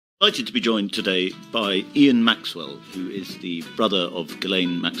Delighted to be joined today by Ian Maxwell, who is the brother of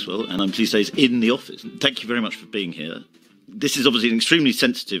Ghislaine Maxwell, and I'm pleased to say is in the office. Thank you very much for being here. This is obviously an extremely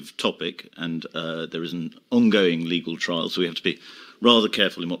sensitive topic, and there is an ongoing legal trial, so we have to be rather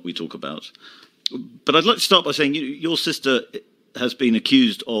careful in what we talk about. But I'd like to start by saying your sister has been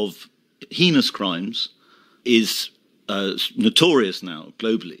accused of heinous crimes, is notorious now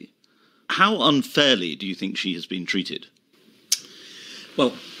globally. How unfairly do you think she has been treated?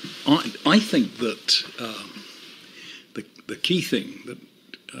 Well, I think that the key thing that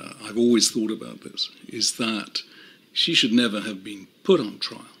I've always thought about this is that she should never have been put on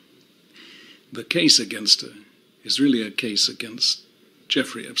trial. The case against her is really a case against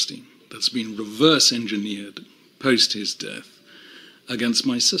Jeffrey Epstein that's been reverse engineered post his death against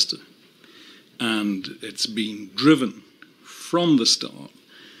my sister. And it's been driven from the start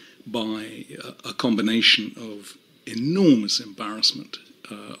by a combination of enormous embarrassment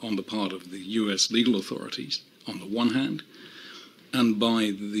on the part of the US legal authorities on the one hand, and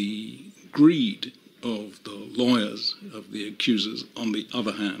by the greed of the lawyers of the accusers on the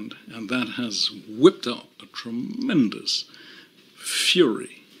other hand, and that has whipped up a tremendous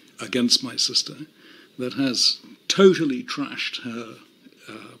fury against my sister that has totally trashed her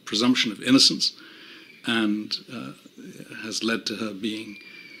presumption of innocence and has led to her being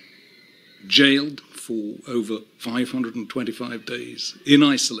jailed for over 525 days in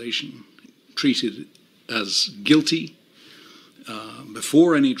isolation, treated as guilty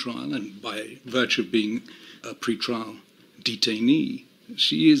before any trial, and by virtue of being a pre-trial detainee,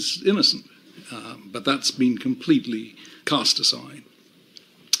 she is innocent. But that's been completely cast aside.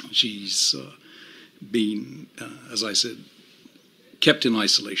 She's been, as I said, kept in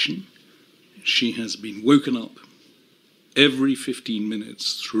isolation. She has been woken up every 15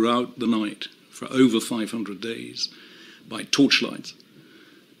 minutes throughout the night for over 500 days by torchlights,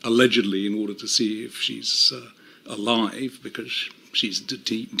 allegedly in order to see if she's alive, because she's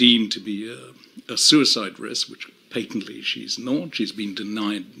deemed to be a suicide risk, which patently she's not. She's been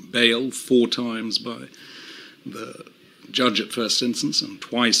denied bail 4 times by the judge at first instance and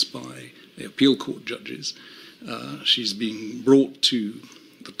twice by the appeal court judges. She's being brought to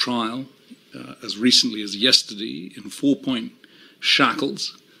the trial as recently as yesterday in 4-point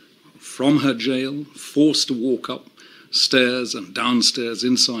shackles from her jail, forced to walk up stairs and downstairs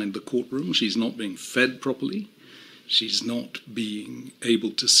inside the courtroom. She's not being fed properly. She's not being able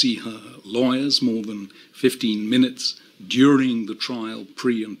to see her lawyers more than 15 minutes during the trial,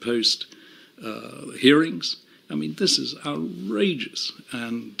 pre and post hearings. I mean, this is outrageous.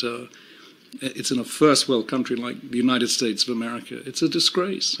 And it's in a first world country like the United States of America. It's a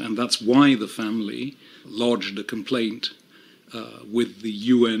disgrace. And that's why the family lodged a complaint with the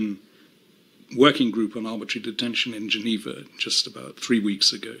UN Working Group on Arbitrary Detention in Geneva just about 3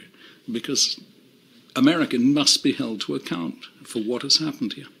 weeks ago, because America must be held to account for what has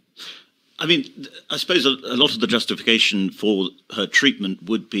happened here. I mean, I suppose a lot of the justification for her treatment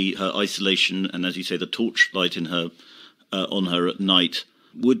would be her isolation, and as you say, the torchlight in her on her at night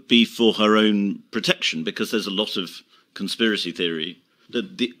would be for her own protection, because there's a lot of conspiracy theory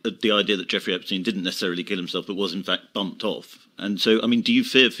that the idea that Jeffrey Epstein didn't necessarily kill himself but was in fact bumped off. And so, I mean, do you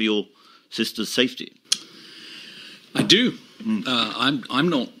fear for your sister's safety? I do. I'm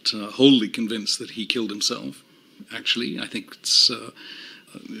not wholly convinced that he killed himself, actually. I think it's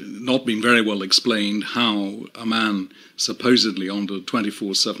not been very well explained how a man supposedly under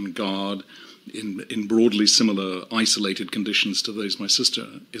 24/7 guard in broadly similar isolated conditions to those my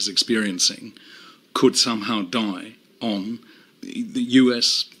sister is experiencing could somehow die on the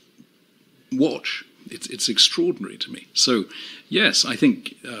US watch. It's extraordinary to me. So, yes, I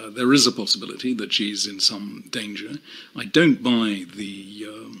think there is a possibility that she's in some danger. I don't buy the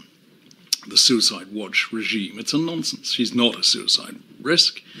suicide watch regime. It's a nonsense. She's not a suicide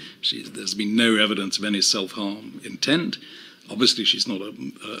risk. There's been no evidence of any self-harm intent. Obviously, she's not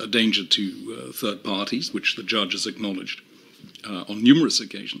a danger to third parties, which the judge has acknowledged on numerous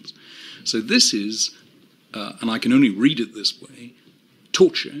occasions. So this is, and I can only read it this way,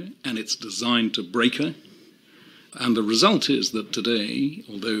 torture, and it's designed to break her. And the result is that today,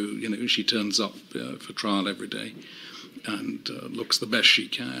 although she turns up for trial every day and looks the best she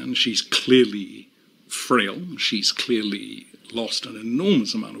can, she's clearly frail. She's clearly lost an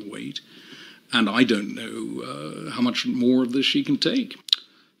enormous amount of weight, and I don't know how much more of this she can take.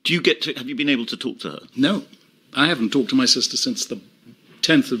 Have you been able to talk to her? No, I haven't talked to my sister since the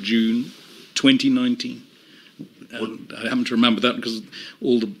 10th of June, 2019. And I happen to remember that because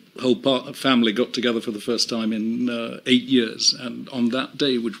the whole family got together for the first time in 8 years, and on that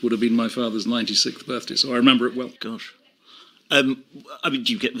day, which would have been my father's 96th birthday, so I remember it well. Gosh. I mean,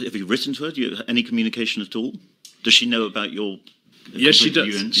 have you written to her? Do you have any communication at all? Does she know about your? Yes, she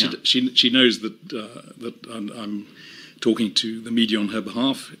does. She knows that I'm talking to the media on her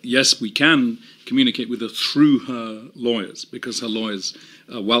behalf. Yes, we can communicate with her through her lawyers, because her lawyers,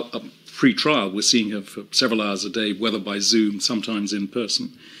 pre-trial, we're seeing her for several hours a day, whether by Zoom, sometimes in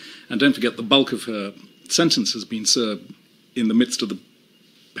person. And don't forget, the bulk of her sentence has been served in the midst of the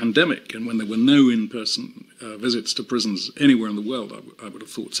pandemic, and when there were no in-person visits to prisons anywhere in the world, I would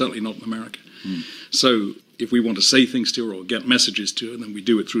have thought, certainly not in America. So if we want to say things to her or get messages to her, then we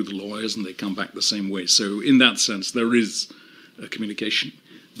do it through the lawyers, and they come back the same way. So in that sense, there is a communication,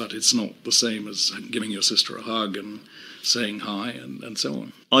 but it's not the same as giving your sister a hug and saying hi and so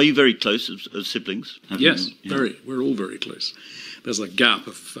on. Are you very close as siblings? Yes, very. We're all very close. There's a gap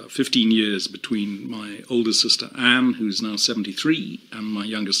of 15 years between my older sister Anne, who's now 73, and my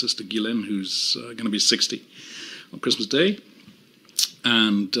younger sister Ghislaine, who's going to be 60 on Christmas Day.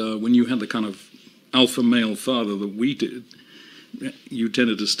 And when you had the kind of alpha male father that we did, you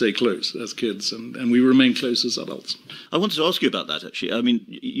tended to stay close as kids, and we remain close as adults. I wanted to ask you about that, actually. I mean,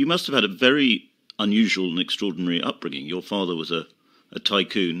 you must have had a very unusual and extraordinary upbringing. Your father was a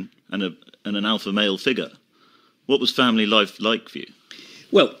tycoon and an alpha male figure. What was family life like for you?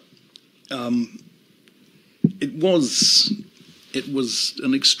 Well, it was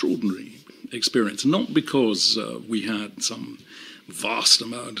an extraordinary experience, not because we had some vast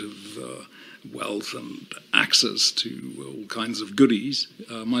amount of wealth and access to all kinds of goodies.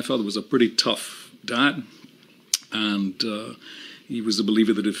 My father was a pretty tough dad, and he was a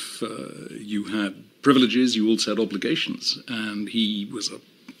believer that if you had privileges, you also had obligations, and he was a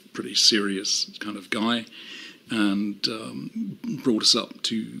pretty serious kind of guy, and brought us up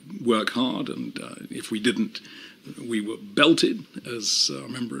to work hard, and if we didn't, we were belted, as I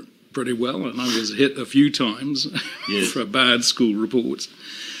remember it pretty well, and I was hit a few times for bad school reports.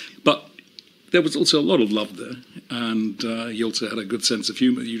 But there was also a lot of love there, and he also had a good sense of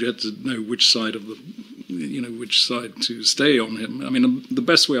humour. You had to know which side of which side to stay on him. I mean, the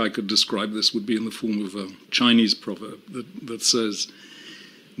best way I could describe this would be in the form of a Chinese proverb that says,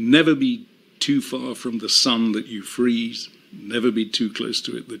 "Never be too far from the sun that you freeze, never be too close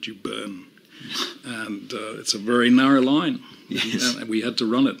to it that you burn." And it's a very narrow line. Yes. And we had to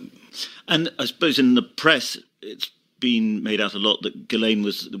run it. And I suppose in the press, it's been made out a lot that Ghislaine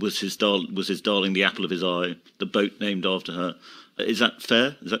was his darling, the apple of his eye, the boat named after her. Is that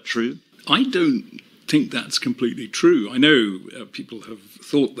fair? Is that true? I don't think that's completely true. I know people have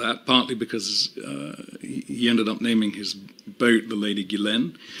thought that, partly because he ended up naming his boat the Lady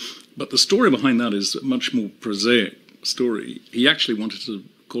Ghislaine. But the story behind that is a much more prosaic story. He actually wanted to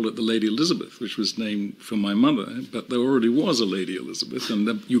call it the Lady Elizabeth, which was named for my mother, but there already was a Lady Elizabeth,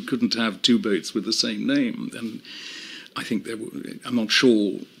 and you couldn't have two boats with the same name. And I think I'm not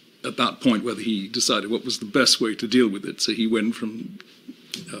sure at that point whether he decided what was the best way to deal with it. So he went from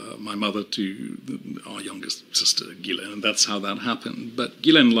my mother to our youngest sister, Ghislaine, and that's how that happened. But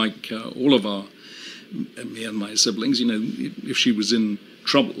Ghislaine, like all of me and my siblings, if she was in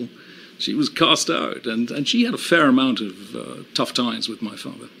trouble, she was cast out, and she had a fair amount of tough times with my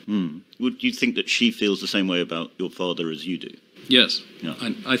father. Would you think that she feels the same way about your father as you do? Yes, yeah.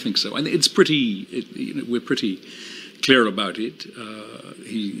 I think so. And it's we're pretty clear about it.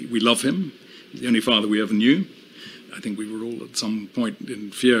 We love him. He's the only father we ever knew. I think we were all at some point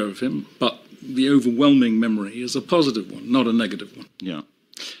in fear of him, but the overwhelming memory is a positive one, not a negative one. Yeah.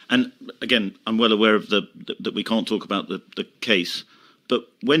 And again, I'm well aware of that we can't talk about the case, but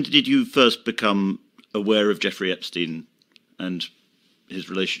when did you first become aware of Jeffrey Epstein and his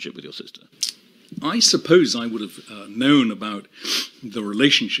relationship with your sister? I suppose I would have known about the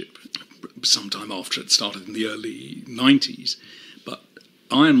relationship sometime after it started in the early 90s, but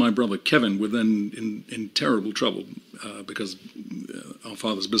I and my brother Kevin were then in terrible trouble because our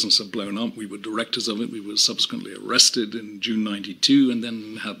father's business had blown up. We were directors of it. We were subsequently arrested in June 92 and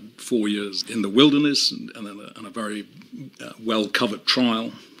then had 4 years in the wilderness and a very well-covered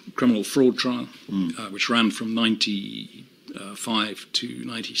trial, criminal fraud trial, which ran from 95 to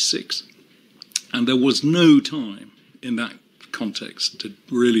 96. And there was no time in that context to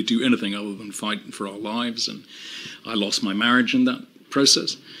really do anything other than fight for our lives. And I lost my marriage in that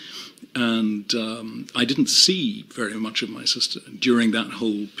process. And I didn't see very much of my sister during that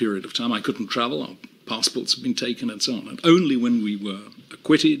whole period of time. I couldn't travel. Our passports had been taken and so on. And only when we were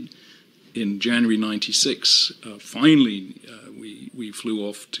acquitted in January 96, finally we flew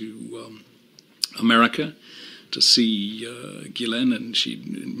off to America to see Ghislaine, and she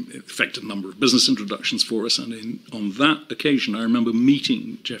effected a number of business introductions for us. And on that occasion, I remember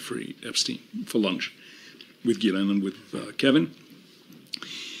meeting Jeffrey Epstein for lunch. with Ghislaine and with Kevin.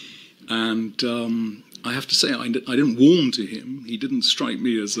 And I have to say, I didn't warm to him. He didn't strike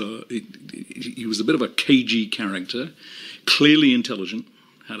me as he was a bit of a cagey character, clearly intelligent,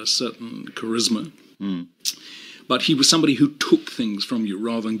 had a certain charisma. But he was somebody who took things from you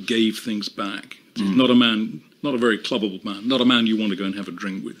rather than gave things back. Not a man, not a very clubbable man, not a man you want to go and have a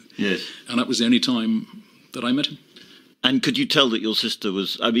drink with. Yes. And that was the only time that I met him. And could you tell that your sister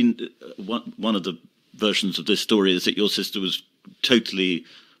was, I mean, one of the versions of this story is that your sister was totally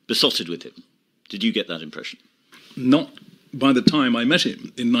besotted with him. Did you get that impression? Not by the time I met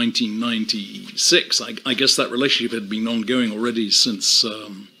him in 1996. I guess that relationship had been ongoing already since,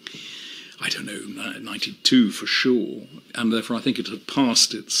 I don't know, 92 for sure. And therefore I think it had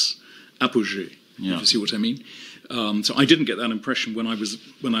passed its apogee, if you see what I mean. So I didn't get that impression when I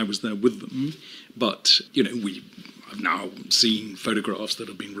was there with them. But, you know, I've now seen photographs that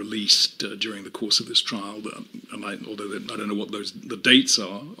have been released during the course of this trial, although I don't know what the dates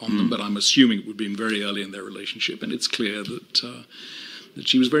are on them, but I'm assuming it would have been very early in their relationship, and it's clear that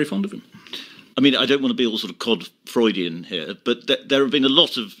she was very fond of him. I mean, I don't want to be all sort of cod Freudian here, but there have been a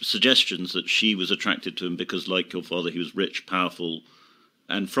lot of suggestions that she was attracted to him because, like your father, he was rich, powerful,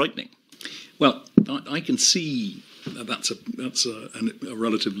 and frightening. Well, I can see that's a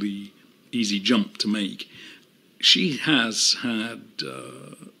relatively easy jump to make. She has had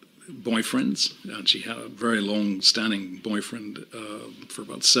boyfriends, and she had a very long-standing boyfriend for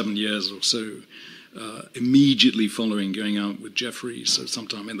about 7 years or so, immediately following going out with Jeffrey, so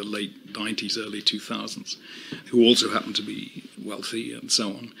sometime in the late 90s, early 2000s, who also happened to be wealthy and so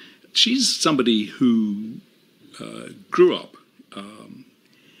on. She's somebody who grew up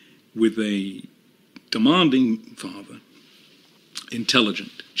with a demanding father,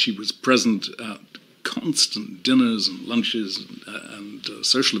 intelligent. She was present at constant dinners and lunches and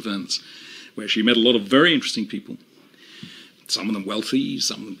social events where she met a lot of very interesting people, some of them wealthy,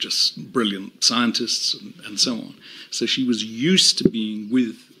 some of them just brilliant scientists and so on. So she was used to being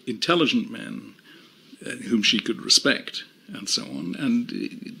with intelligent men whom she could respect and so on. And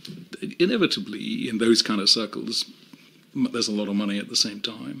inevitably in those kind of circles, there's a lot of money at the same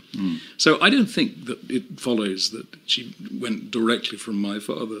time. So I don't think that it follows that she went directly from my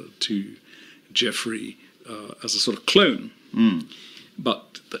father to Jeffrey as a sort of clone.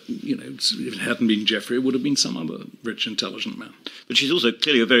 But, you know, if it hadn't been Jeffrey, it would have been some other rich, intelligent man. But she's also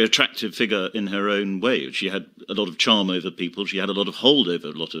clearly a very attractive figure in her own way. She had a lot of charm over people. She had a lot of hold over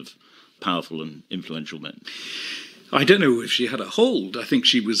a lot of powerful and influential men. I don't know if she had a hold. I think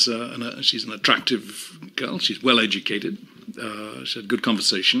she was she's an attractive girl. She's well educated. She had good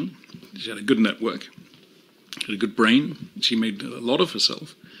conversation. She had a good network. She had a good brain. She made a lot of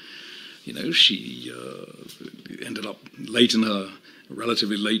herself. You know, she ended up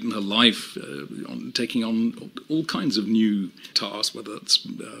relatively late in her life, taking on all kinds of new tasks, whether it's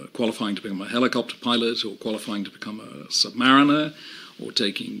qualifying to become a helicopter pilot or qualifying to become a submariner or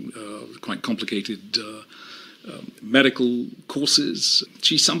taking quite complicated medical courses.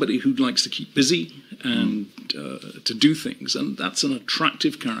 She's somebody who likes to keep busy and to do things, and that's an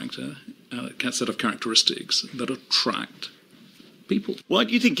attractive character, set of characteristics that attract people. Why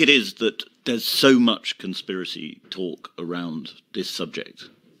do you think it is that there's so much conspiracy talk around this subject?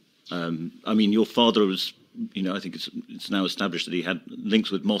 I mean, your father was, you know, I think it's now established that he had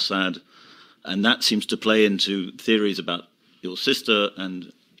links with Mossad, and that seems to play into theories about your sister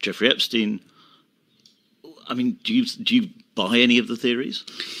and Jeffrey Epstein. I mean, do you buy any of the theories?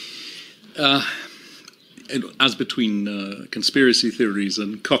 As between conspiracy theories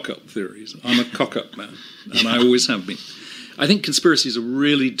and cock-up theories, I'm a cock-up man, and I always have been. I think conspiracies are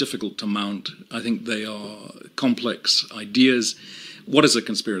really difficult to mount. I think they are complex ideas. What is a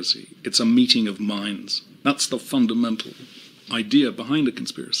conspiracy? It's a meeting of minds. That's the fundamental idea behind a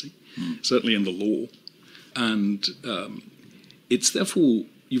conspiracy, certainly in the law. And it's therefore,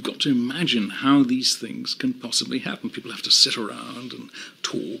 you've got to imagine how these things can possibly happen. People have to sit around and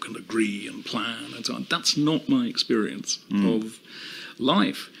talk and agree and plan and so on. That's not my experience of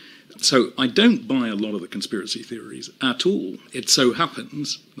life. So I don't buy a lot of the conspiracy theories at all. It so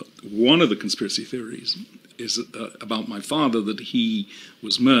happens that one of the conspiracy theories is about my father, that he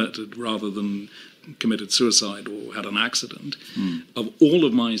was murdered rather than committed suicide or had an accident. Of all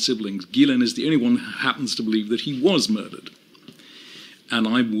of my siblings, Ghislaine is the only one who happens to believe that he was murdered. And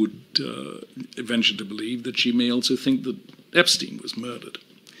I would venture to believe that she may also think that Epstein was murdered.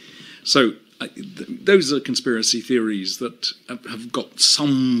 So those are conspiracy theories that have got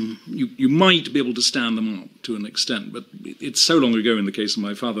some, you might be able to stand them up to an extent, but it's so long ago in the case of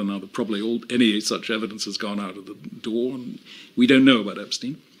my father now that probably any such evidence has gone out of the door, and we don't know about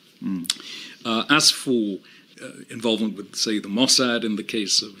Epstein. As for involvement with, say, the Mossad in the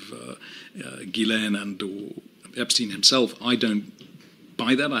case of Ghislaine and or Epstein himself. I don't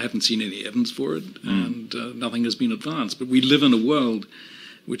buy that. I haven't seen any evidence for it, and nothing has been advanced. But we live in a world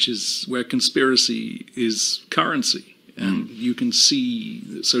where conspiracy is currency, and you can see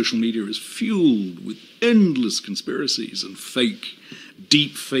that social media is fueled with endless conspiracies and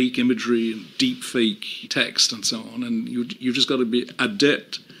deep fake imagery and deep fake text and so on, and you just got to be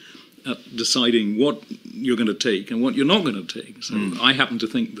adept at deciding what you're going to take and what you're not going to take. So I happen to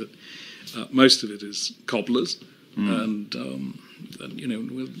think that most of it is cobblers, and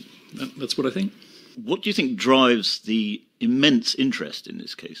that's what I think. What do you think drives the immense interest in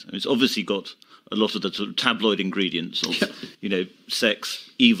this case? I mean, it's obviously got a lot of the sort of tabloid ingredients of, sex,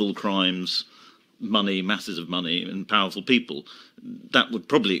 evil crimes, money, masses of money, and powerful people. That would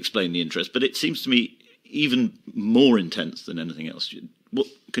probably explain the interest, but it seems to me even more intense than anything else.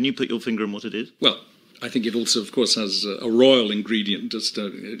 Can you put your finger on what it is? Well, I think it also, of course, has a royal ingredient just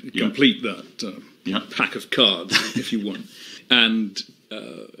to complete that pack of cards, if you want. And,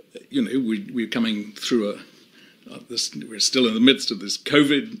 we're coming through we're still in the midst of this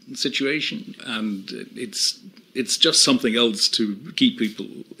COVID situation, and it's just something else to keep people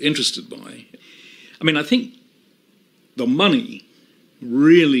interested by. I mean, I think the money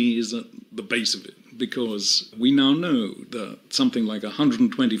really is at the base of it, because we now know that something like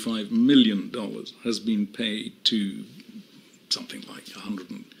 $125 million has been paid to something like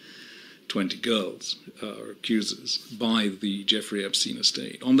 120 girls or accusers by the Jeffrey Epstein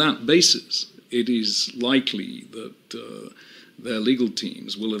estate. On that basis, it is likely that their legal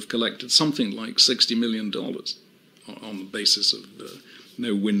teams will have collected something like $60 million on the basis of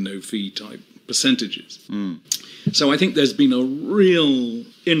no win, no fee type percentages. So I think there's been a real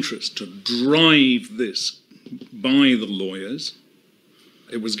interest to drive this by the lawyers.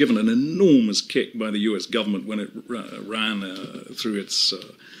 It was given an enormous kick by the US government when it ran through its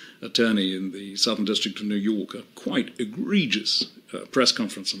attorney in the Southern District of New York a quite egregious press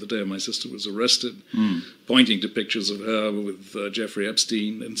conference on the day my sister was arrested, pointing to pictures of her with Jeffrey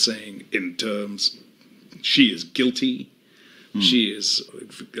Epstein and saying, in terms, she is guilty. She is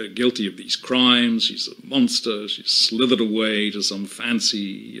guilty of these crimes. She's a monster. She's slithered away to some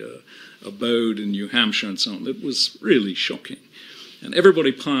fancy abode in New Hampshire and so on. It was really shocking. And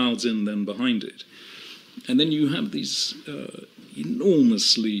everybody piles in then behind it. And then you have these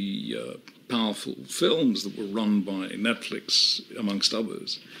enormously powerful films that were run by Netflix, amongst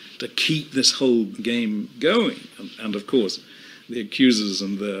others, to keep this whole game going. And of course, the accusers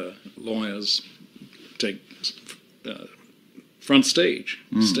and their lawyers take front stage,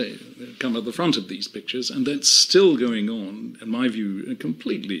 come at the front of these pictures, and that's still going on, in my view,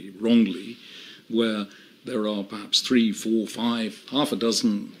 completely wrongly, where there are perhaps 3, 4, 5, half a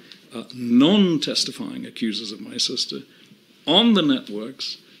dozen non-testifying accusers of my sister on the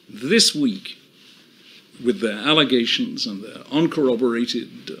networks this week with their allegations and their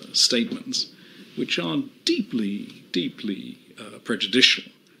uncorroborated statements, which are deeply, deeply prejudicial.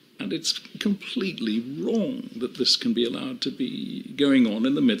 And it's completely wrong that this can be allowed to be going on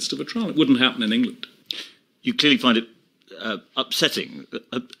in the midst of a trial. It wouldn't happen in England. You clearly find it upsetting.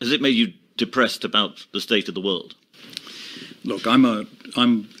 Has it made you depressed about the state of the world? Look,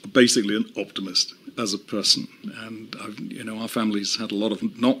 I'm basically an optimist as a person, and our family's had a lot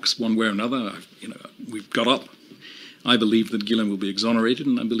of knocks one way or another. We've got up. I believe that Ghislaine will be exonerated,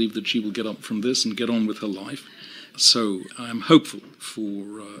 and I believe that she will get up from this and get on with her life. So I'm hopeful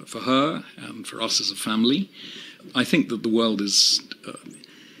for her and for us as a family. I think that the world is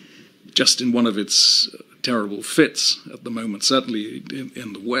just in one of its terrible fits at the moment, certainly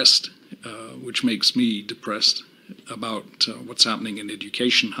in the West, which makes me depressed about what's happening in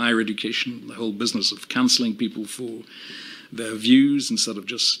education, higher education, the whole business of cancelling people for their views instead of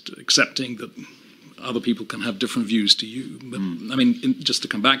just accepting that other people can have different views to you. But, I mean, just to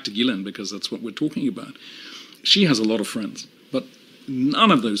come back to Ghislaine, because that's what we're talking about, she has a lot of friends, but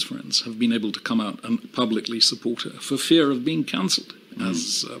none of those friends have been able to come out and publicly support her for fear of being cancelled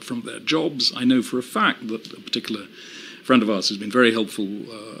as from their jobs. I know for a fact that a particular friend of ours who's been very helpful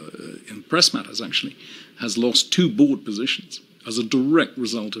in press matters, actually, has lost 2 board positions as a direct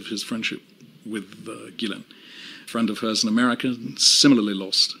result of his friendship with Ghislaine. A friend of hers in America similarly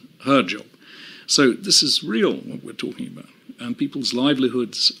lost her job. So this is real, what we're talking about. And people's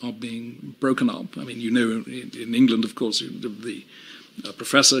livelihoods are being broken up. I mean, in England, of course, the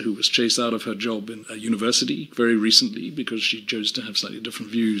professor who was chased out of her job in a university very recently because she chose to have slightly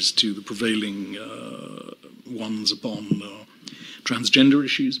different views to the prevailing ones upon transgender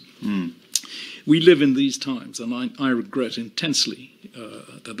issues. We live in these times, and I regret intensely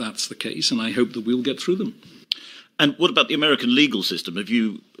that that's the case, and I hope that we'll get through them. And what about the American legal system? Have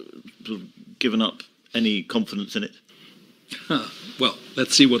you sort of given up any confidence in it? Well,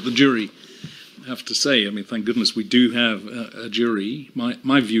 let's see what the jury have to say. I mean, thank goodness we do have a jury.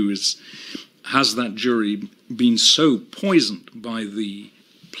 My view is, has that jury been so poisoned by the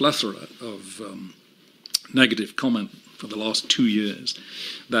plethora of negative comment for the last 2 years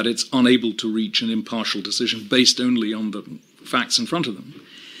that it's unable to reach an impartial decision based only on the facts in front of them?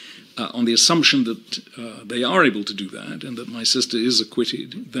 On the assumption that they are able to do that and that my sister is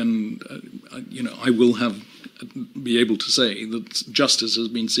acquitted, then I will be able to say that justice has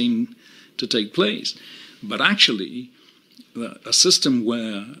been seen to take place. But actually, a system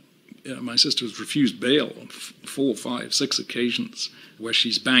where my sister was refused bail on 4, 5, 6 occasions, where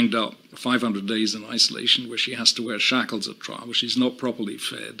she's banged up 500 days in isolation, where she has to wear shackles at trial, where she's not properly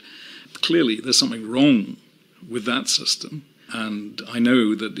fed. Clearly, there's something wrong with that system. And I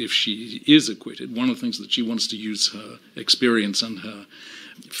know that if she is acquitted, one of the things that she wants to use her experience and her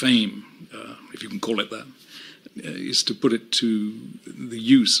fame, if you can call it that, is to put it to the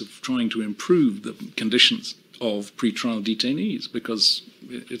use of trying to improve the conditions of pre-trial detainees, because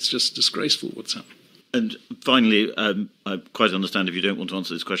it's just disgraceful what's happening. And finally, I quite understand if you don't want to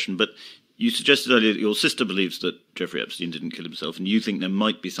answer this question, but you suggested earlier that your sister believes that Jeffrey Epstein didn't kill himself, and you think there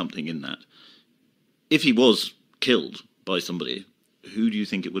might be something in that. If he was killed by somebody, who do you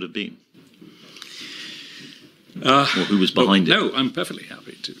think it would have been? Or who was behind it? No, I'm perfectly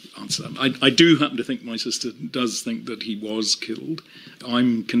happy to answer that. I do happen to think my sister does think that he was killed.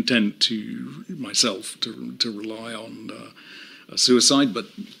 I'm content to myself to rely on a suicide, but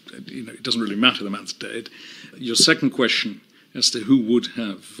it doesn't really matter, the man's dead. Your second question as to who would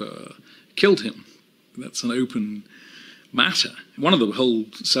have killed him, that's an open matter. One of the whole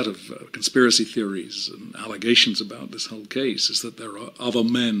set of conspiracy theories and allegations about this whole case is that there are other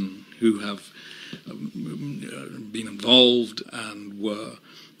men who have been involved and were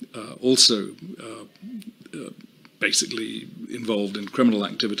also basically involved in criminal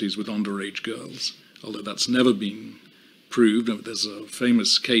activities with underage girls, although that's never been proved. There's a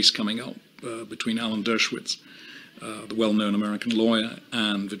famous case coming up between Alan Dershowitz, the well-known American lawyer,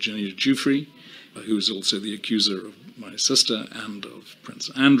 and Virginia Giuffre, who's also the accuser of my sister and of Prince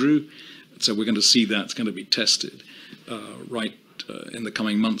Andrew. So we're going to see that's going to be tested in the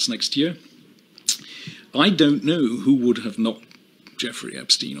coming months next year. I don't know who would have knocked Jeffrey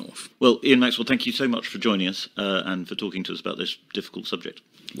Epstein off. Well, Ian Maxwell, thank you so much for joining us and for talking to us about this difficult subject.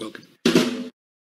 Welcome.